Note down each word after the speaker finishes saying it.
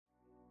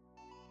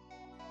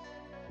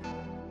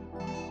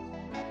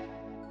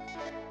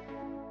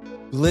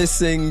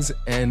Blessings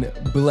and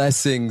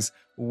blessings.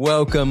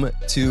 Welcome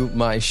to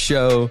my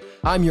show.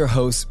 I'm your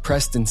host,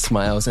 Preston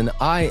Smiles, and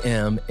I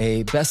am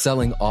a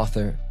best-selling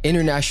author,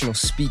 international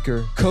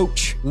speaker,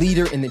 coach,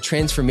 leader in the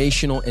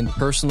transformational and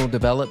personal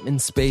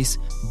development space,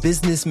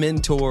 business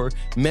mentor,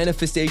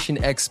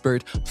 manifestation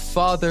expert,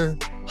 father,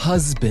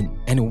 husband,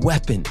 and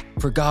weapon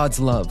for God's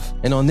love.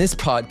 And on this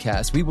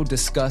podcast, we will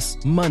discuss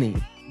money,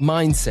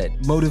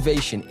 mindset,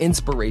 motivation,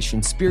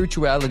 inspiration,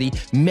 spirituality,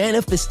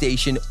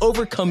 manifestation,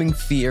 overcoming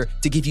fear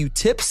to give you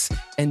tips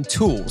and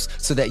tools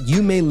so that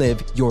you may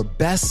live your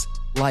best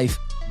life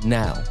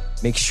now.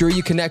 Make sure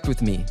you connect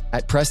with me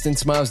at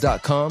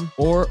PrestonSmiles.com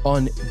or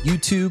on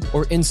YouTube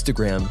or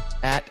Instagram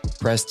at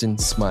Preston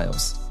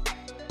Smiles.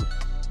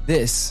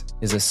 This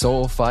is a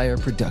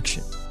Soulfire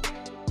production.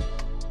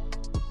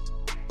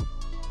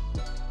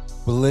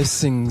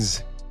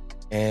 Blessings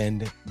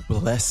and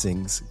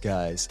blessings,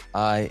 guys.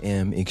 I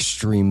am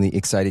extremely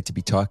excited to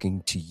be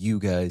talking to you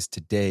guys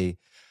today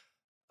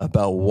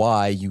about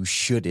why you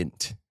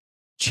shouldn't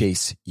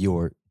chase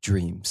your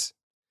dreams.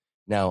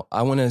 Now,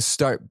 I want to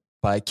start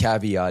by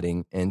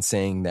caveating and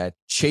saying that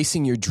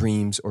chasing your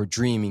dreams or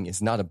dreaming is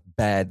not a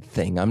bad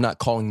thing. I'm not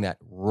calling that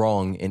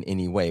wrong in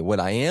any way. What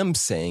I am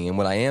saying and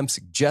what I am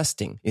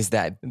suggesting is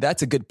that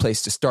that's a good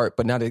place to start,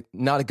 but not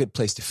a good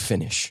place to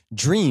finish.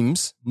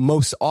 Dreams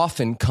most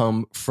often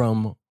come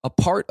from a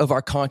part of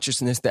our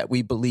consciousness that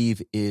we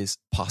believe is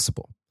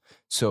possible.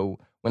 So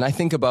when I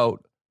think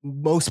about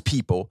most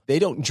people, they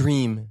don't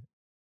dream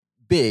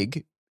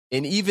big,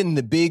 and even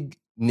the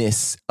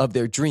bigness of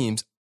their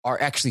dreams are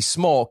actually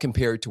small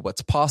compared to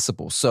what's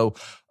possible. So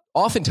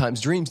oftentimes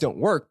dreams don't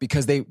work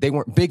because they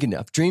weren't big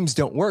enough. Dreams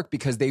don't work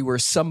because they were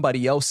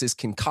somebody else's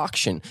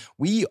concoction.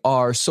 We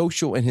are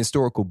social and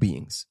historical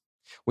beings,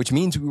 which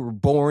means we were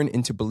born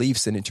into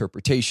beliefs and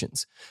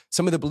interpretations.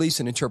 Some of the beliefs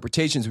and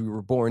interpretations we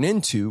were born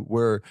into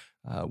were,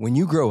 when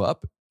you grow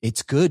up,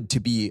 it's good to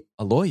be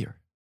a lawyer.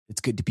 It's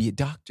good to be a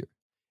doctor.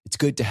 It's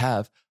good to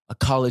have a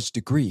college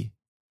degree.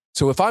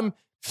 So if I'm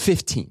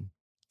 15,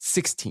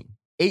 16,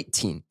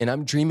 18, and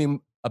I'm dreaming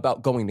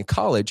about going to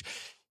college,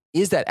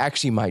 is that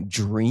actually my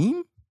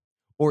dream?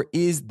 Or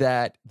is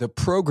that the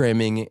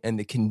programming and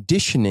the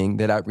conditioning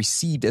that I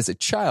received as a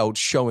child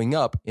showing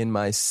up in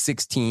my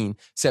 16,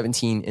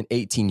 17, and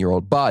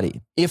 18-year-old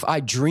body? If I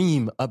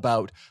dream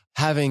about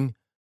having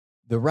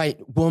the right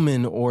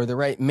woman or the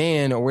right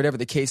man or whatever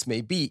the case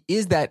may be,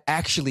 is that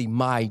actually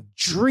my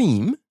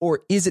dream?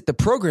 Or is it the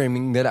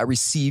programming that I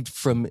received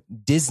from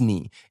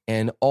Disney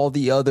and all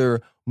the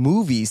other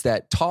movies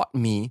that taught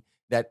me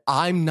that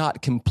I'm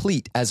not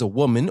complete as a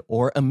woman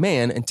or a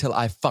man until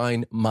I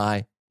find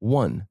my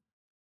one?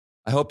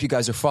 I hope you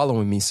guys are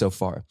following me so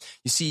far.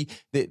 You see,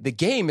 the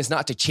game is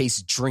not to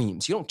chase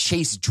dreams. You don't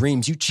chase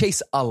dreams. You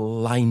chase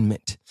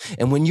alignment.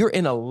 And when you're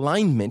in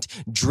alignment,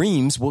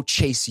 dreams will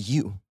chase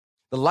you.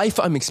 The life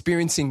I'm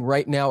experiencing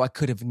right now, I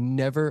could have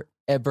never,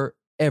 ever,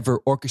 ever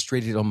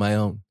orchestrated on my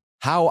own.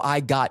 How I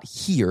got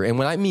here, and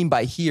what I mean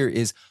by here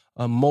is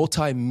a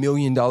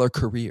multi-million-dollar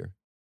career.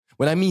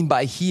 What I mean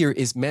by here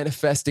is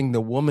manifesting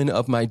the woman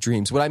of my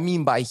dreams. What I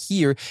mean by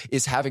here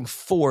is having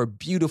 4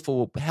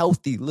 beautiful,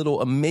 healthy,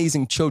 little,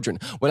 amazing children.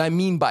 What I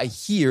mean by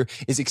here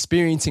is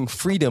experiencing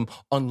freedom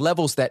on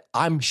levels that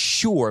I'm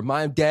sure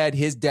my dad,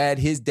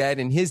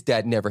 and his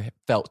dad never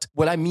felt.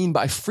 What I mean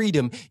by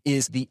freedom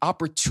is the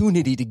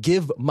opportunity to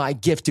give my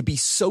gift, to be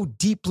so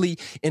deeply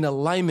in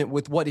alignment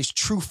with what is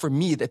true for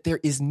me that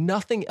there is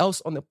nothing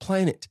else on the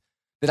planet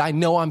that I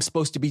know I'm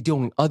supposed to be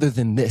doing other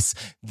than this.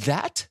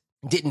 That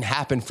didn't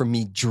happen from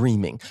me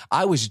dreaming.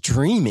 I was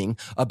dreaming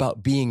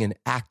about being an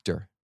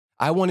actor.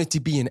 I wanted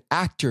to be an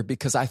actor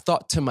because I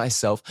thought to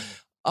myself,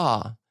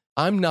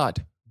 I'm not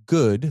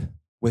good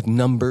with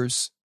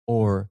numbers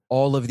or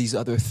all of these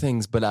other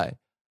things, but I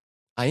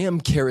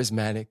am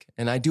charismatic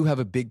and I do have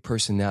a big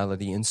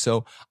personality. And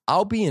so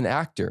I'll be an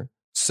actor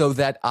so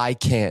that I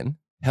can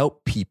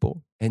help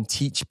people and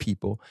teach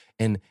people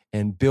and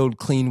build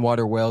clean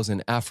water wells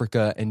in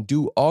Africa and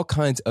do all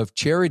kinds of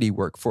charity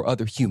work for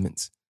other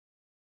humans.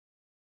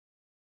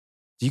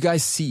 Do you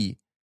guys see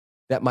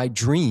that my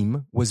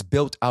dream was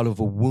built out of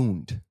a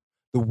wound?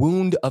 The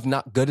wound of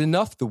not good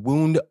enough, the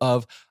wound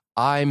of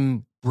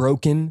I'm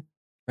broken,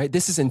 right?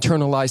 This is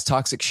internalized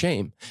toxic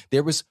shame.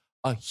 There was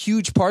a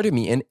huge part of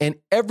me and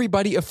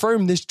everybody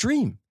affirmed this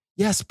dream.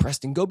 Yes,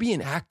 Preston, go be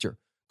an actor.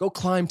 Go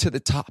climb to the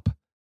top.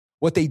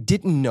 What they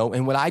didn't know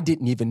and what I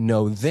didn't even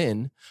know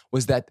then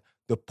was that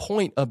the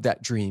point of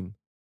that dream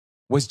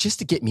was just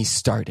to get me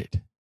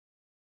started.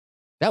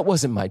 That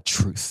wasn't my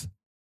truth.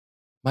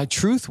 My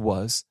truth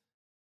is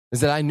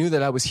that I knew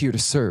that I was here to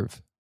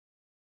serve,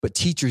 but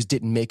teachers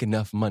didn't make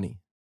enough money.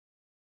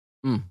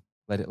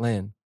 Let it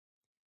land.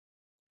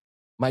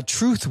 My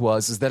truth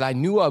is that I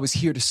knew I was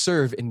here to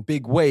serve in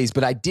big ways,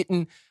 but I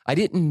didn't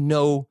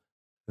know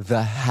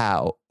the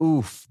how.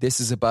 Oof, this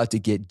is about to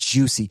get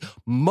juicy.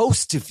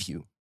 Most of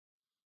you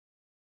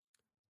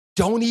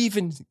don't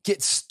even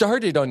get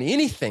started on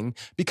anything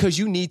because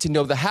you need to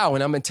know the how.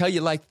 And I'm going to tell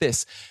you like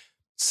this.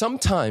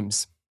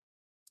 Sometimes,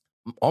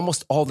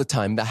 almost all the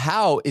time, the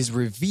how is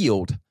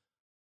revealed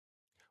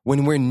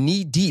when we're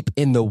knee deep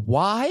in the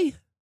why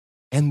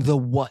and the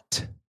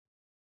what.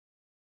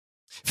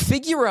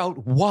 Figure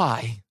out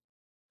why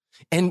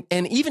and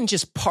even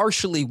just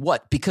partially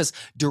what, because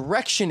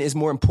direction is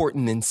more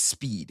important than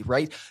speed,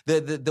 right?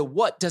 The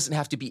what doesn't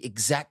have to be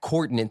exact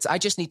coordinates. I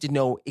just need to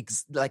know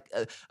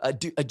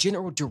a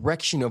general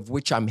direction of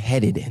which I'm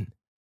headed in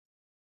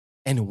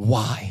and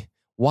why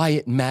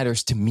it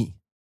matters to me.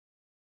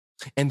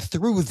 And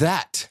through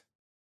that,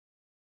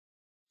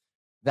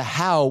 the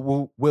how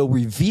will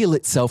reveal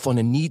itself on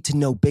a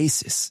need-to-know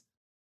basis.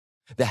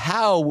 The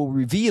how will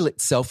reveal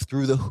itself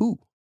through the who.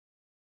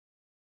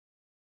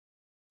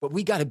 But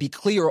we got to be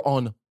clear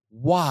on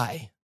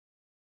why.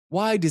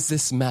 Why does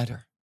this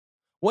matter?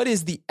 What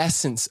is the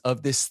essence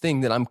of this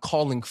thing that I'm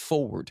calling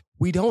forward?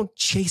 We don't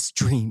chase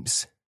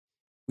dreams.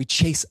 We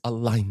chase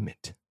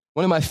alignment.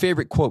 One of my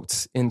favorite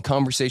quotes in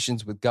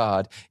conversations with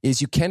God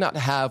is, you cannot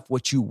have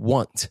what you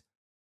want,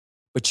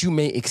 but you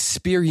may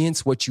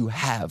experience what you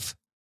have.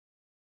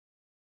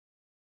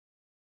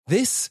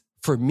 This,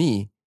 for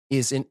me,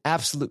 is an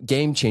absolute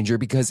game changer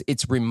because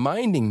it's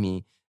reminding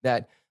me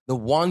that the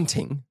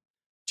wanting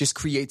just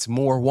creates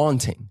more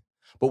wanting.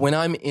 But when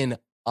I'm in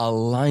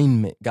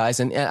alignment, guys,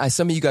 and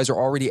some of you guys are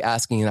already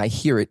asking, and I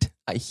hear it,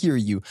 I hear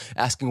you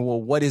asking,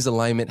 well, what is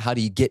alignment? How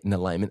do you get in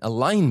alignment?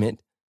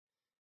 Alignment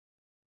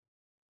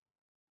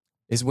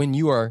is when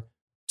you are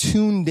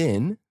tuned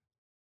in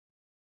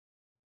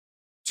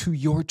to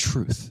your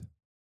truth.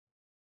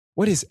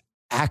 What is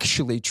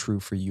actually true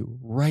for you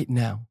right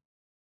now?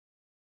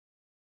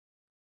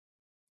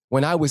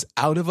 When I was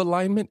out of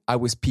alignment, I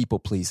was people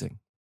pleasing.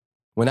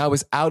 When I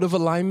was out of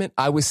alignment,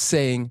 I was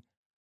saying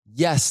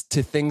yes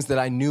to things that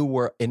I knew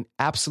were an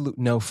absolute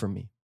no for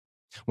me.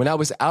 When I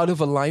was out of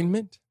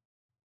alignment,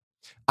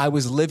 I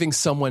was living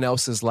someone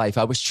else's life.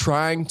 I was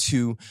trying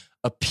to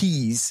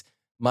appease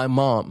my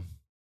mom.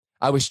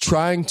 I was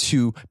trying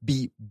to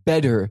be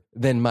better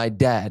than my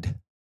dad.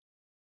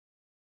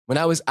 When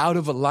I was out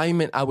of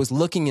alignment, I was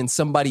looking in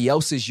somebody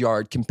else's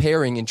yard,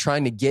 comparing and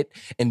trying to get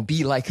and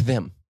be like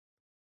them,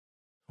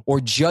 or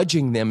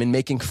judging them and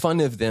making fun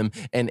of them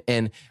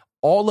and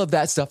all of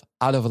that stuff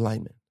out of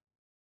alignment.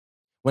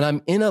 When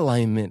I'm in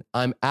alignment,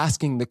 I'm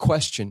asking the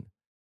question,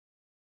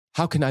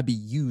 how can I be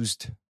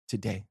used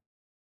today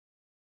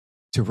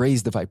to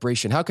raise the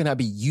vibration? How can I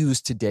be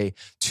used today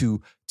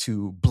to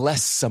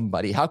bless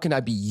somebody? How can I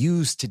be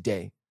used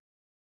today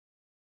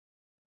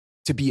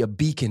to be a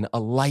beacon, a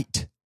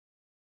light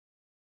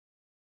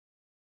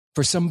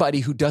for somebody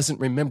who doesn't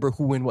remember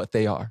who and what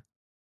they are?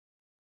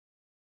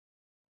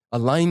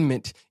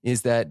 Alignment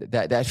is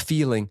that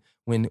feeling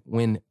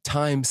when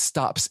time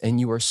stops and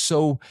you are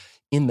so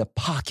in the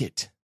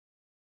pocket.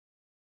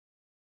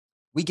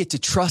 We get to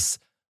trust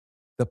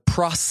the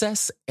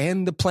process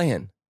and the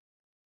plan.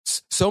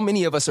 So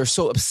many of us are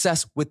so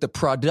obsessed with the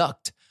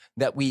product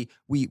that we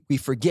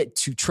forget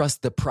to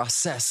trust the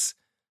process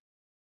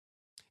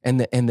and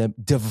the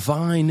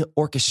divine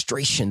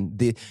orchestration,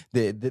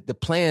 the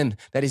plan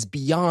that is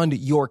beyond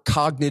your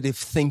cognitive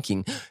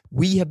thinking.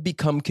 We have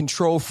become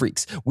control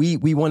freaks. We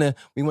want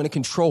to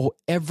control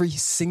every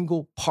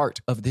single part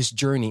of this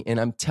journey. And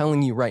I'm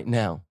telling you right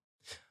now,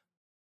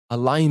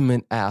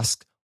 alignment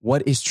asks,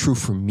 what is true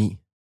for me?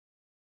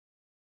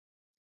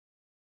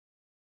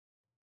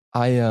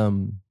 I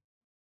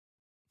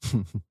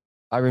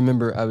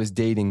remember I was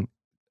dating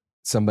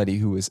somebody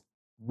who was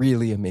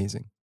really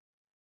amazing.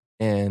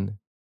 And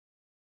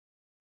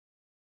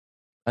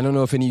I don't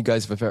know if any of you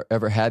guys have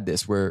ever had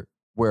this where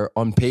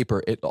on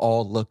paper it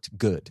all looked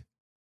good.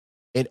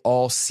 It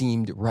all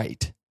seemed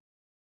right.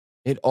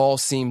 It all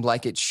seemed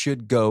like it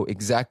should go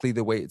exactly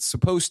the way it's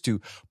supposed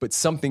to, but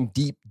something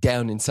deep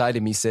down inside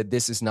of me said,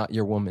 this is not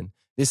your woman.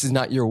 This is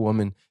not your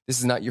woman. This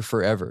is not your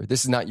forever.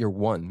 This is not your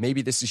one.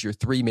 Maybe this is your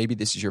 3, maybe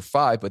this is your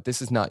 5, but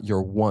this is not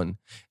your one.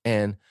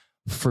 And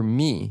for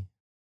me,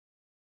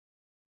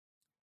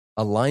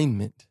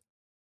 alignment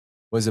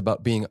was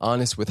about being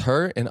honest with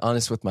her and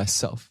honest with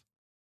myself.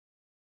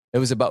 It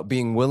was about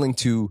being willing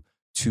to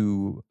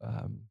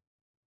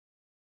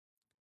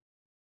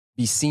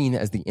be seen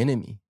as the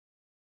enemy.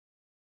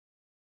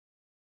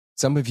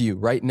 Some of you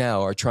right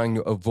now are trying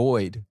to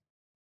avoid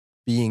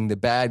being the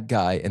bad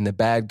guy and the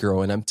bad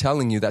girl, and I'm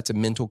telling you that's a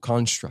mental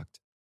construct.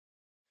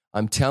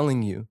 I'm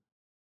telling you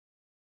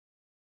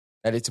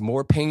that it's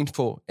more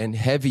painful and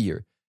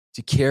heavier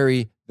to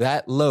carry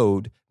that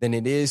load than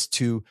it is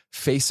to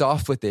face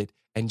off with it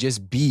and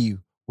just be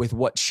with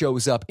what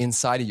shows up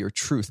inside of your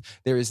truth.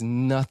 There is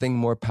nothing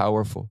more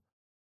powerful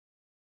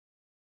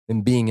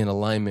than being in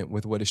alignment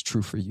with what is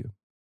true for you.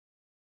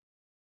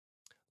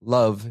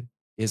 Love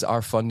is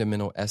our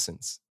fundamental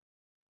essence.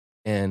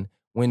 And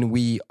when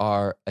we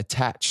are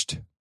attached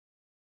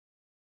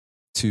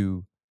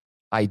to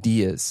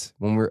ideas,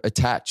 when we're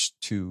attached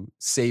to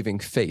saving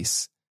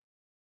face,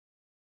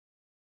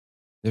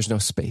 there's no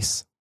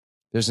space.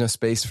 There's no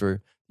space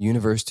for the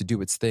universe to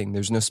do its thing.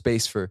 There's no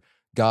space for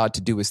God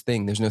to do his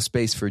thing. There's no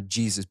space for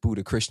Jesus,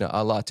 Buddha, Krishna,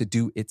 Allah to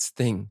do its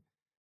thing.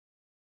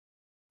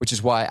 Which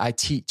is why I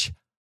teach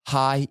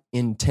high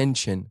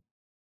intention,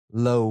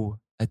 low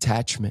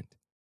attachment.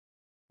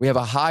 We have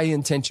a high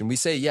intention. We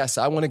say, yes,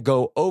 I want to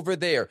go over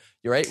there.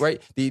 You're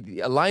right? The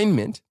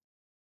alignment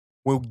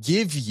will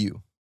give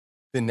you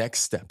the next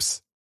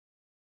steps,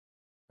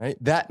 right?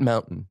 That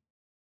mountain.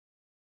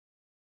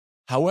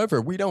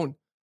 However, we don't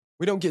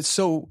get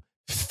so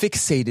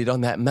fixated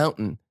on that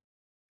mountain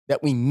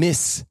that we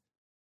miss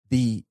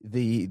the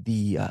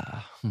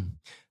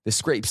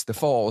scrapes, the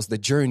falls, the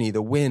journey,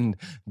 the wind,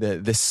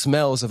 the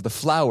smells of the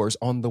flowers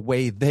on the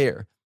way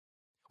there.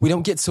 We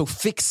don't get so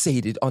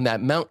fixated on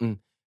that mountain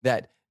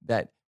that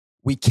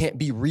we can't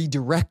be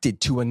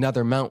redirected to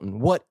another mountain.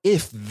 What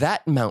if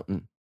that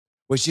mountain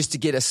was just to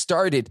get us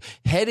started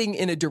heading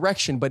in a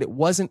direction, but it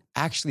wasn't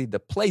actually the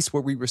place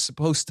where we were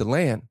supposed to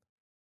land?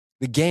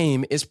 The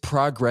game is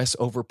progress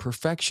over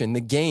perfection.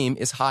 The game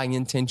is high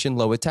intention,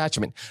 low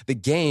attachment. The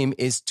game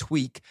is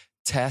tweak,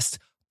 test,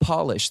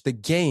 polish. The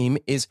game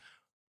is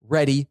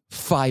ready,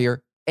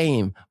 fire,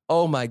 aim.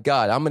 Oh my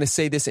God, I'm going to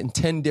say this in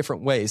 10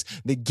 different ways.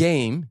 The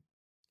game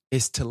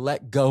is to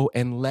let go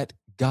and let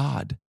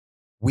God.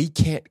 We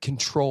can't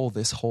control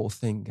this whole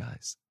thing,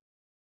 guys.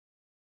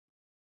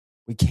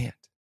 We can't.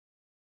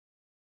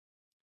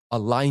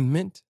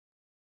 Alignment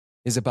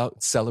is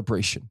about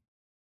celebration.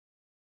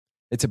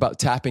 It's about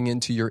tapping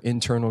into your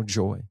internal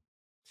joy.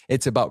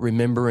 It's about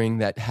remembering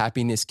that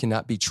happiness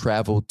cannot be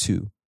traveled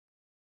to,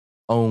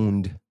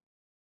 owned,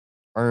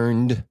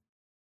 earned,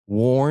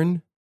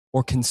 worn,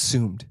 or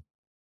consumed.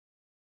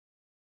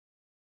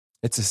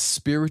 It's a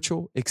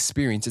spiritual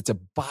experience. It's a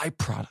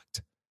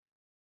byproduct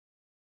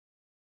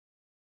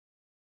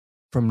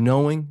from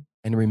knowing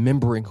and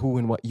remembering who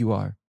and what you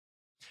are.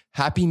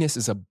 Happiness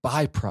is a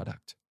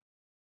byproduct.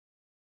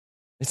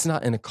 It's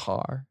not in a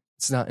car.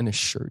 It's not in a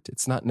shirt.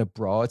 It's not in a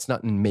bra. It's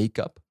not in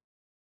makeup.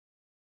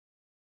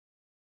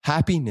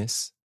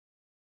 Happiness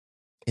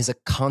is a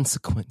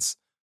consequence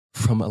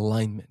from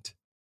alignment.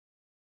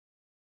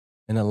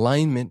 And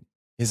alignment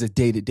is a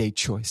day-to-day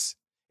choice.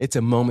 It's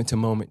a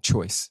moment-to-moment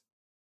choice.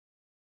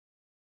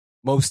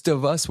 Most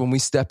of us, when we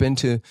step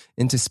into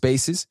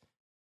spaces,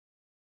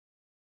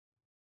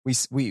 we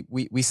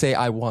say,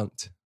 I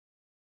want.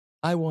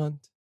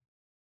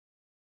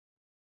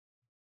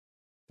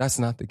 That's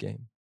not the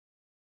game.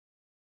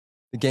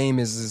 The game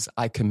is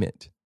I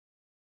commit.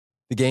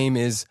 The game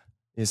is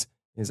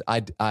I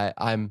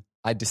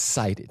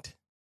decided.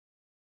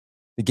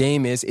 The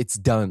game is it's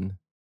done.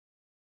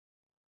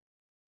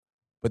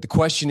 But the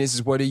question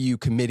is what are you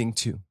committing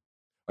to?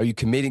 Are you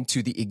committing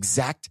to the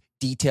exact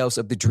details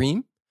of the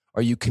dream?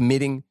 Are you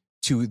committing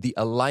to the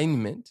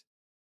alignment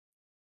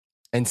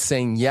and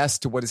saying yes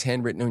to what is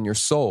handwritten on your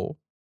soul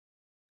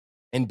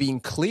and being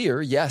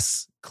clear,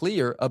 yes,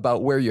 clear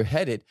about where you're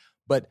headed,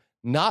 but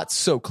not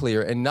so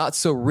clear and not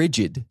so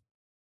rigid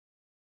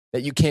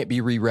that you can't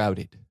be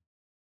rerouted?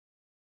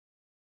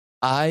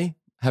 I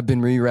have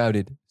been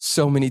rerouted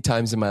so many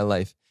times in my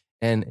life,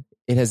 and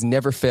it has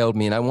never failed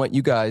me. And I want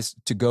you guys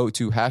to go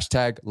to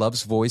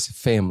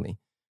 #LovesVoiceFamily.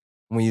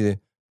 We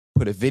either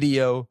put a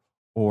video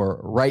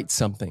or write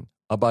something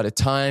about a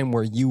time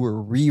where you were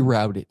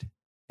rerouted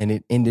and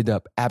it ended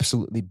up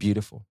absolutely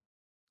beautiful.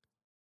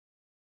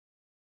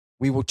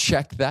 We will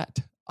check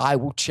that. I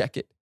will check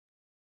it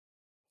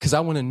because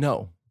I want to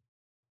know.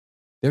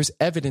 There's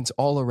evidence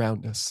all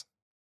around us.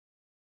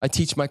 I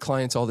teach my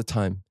clients all the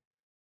time.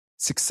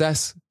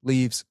 Success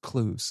leaves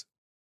clues.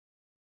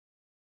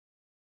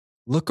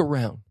 Look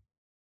around.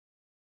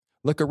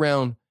 Look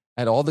around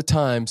at all the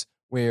times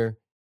where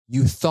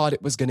you thought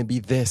it was going to be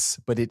this,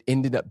 but it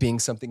ended up being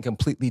something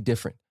completely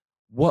different.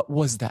 What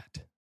was that?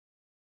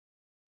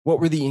 What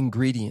were the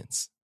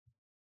ingredients?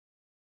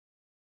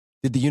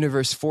 Did the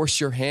universe force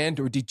your hand,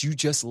 or did you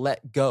just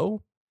let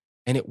go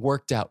and it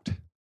worked out?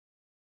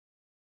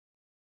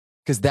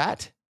 Because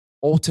that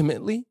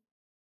ultimately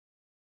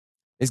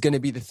is going to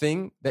be the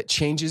thing that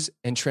changes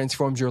and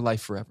transforms your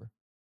life forever.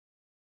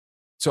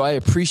 So I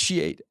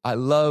appreciate, I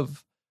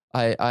love,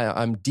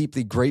 I'm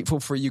deeply grateful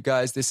for you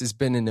guys. This has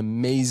been an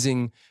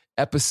amazing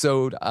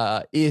episode.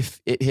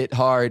 If it hit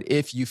hard,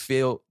 if you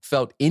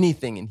felt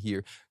anything in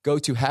here, go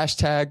to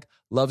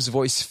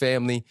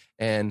 #LovesVoiceFamily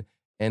and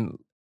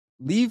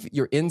leave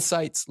your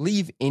insights,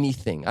 leave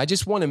anything. I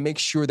just want to make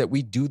sure that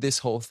we do this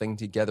whole thing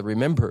together.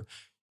 Remember,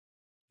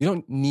 you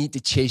don't need to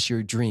chase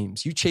your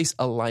dreams. You chase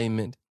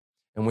alignment.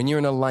 And when you're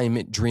in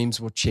alignment, dreams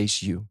will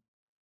chase you.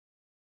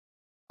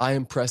 I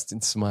am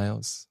Preston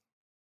Smiles.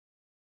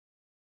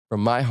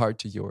 From my heart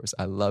to yours,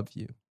 I love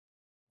you.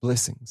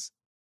 Blessings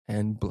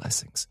and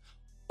blessings.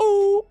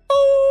 Ooh,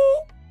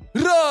 ooh,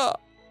 ra,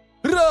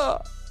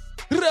 ra,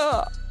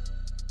 ra.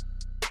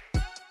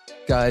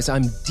 Guys,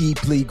 I'm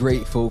deeply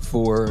grateful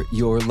for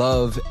your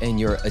love and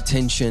your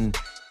attention.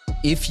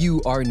 If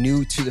you are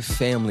new to the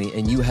family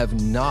and you have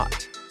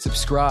not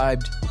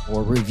subscribed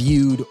or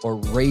reviewed or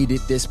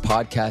rated this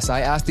podcast,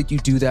 I ask that you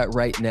do that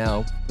right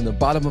now. From the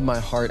bottom of my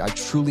heart, I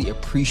truly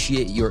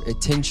appreciate your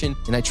attention,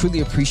 and I truly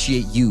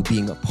appreciate you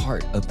being a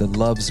part of the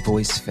Loves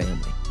Voice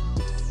family.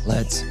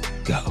 Let's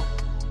go.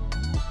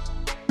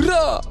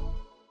 Rah!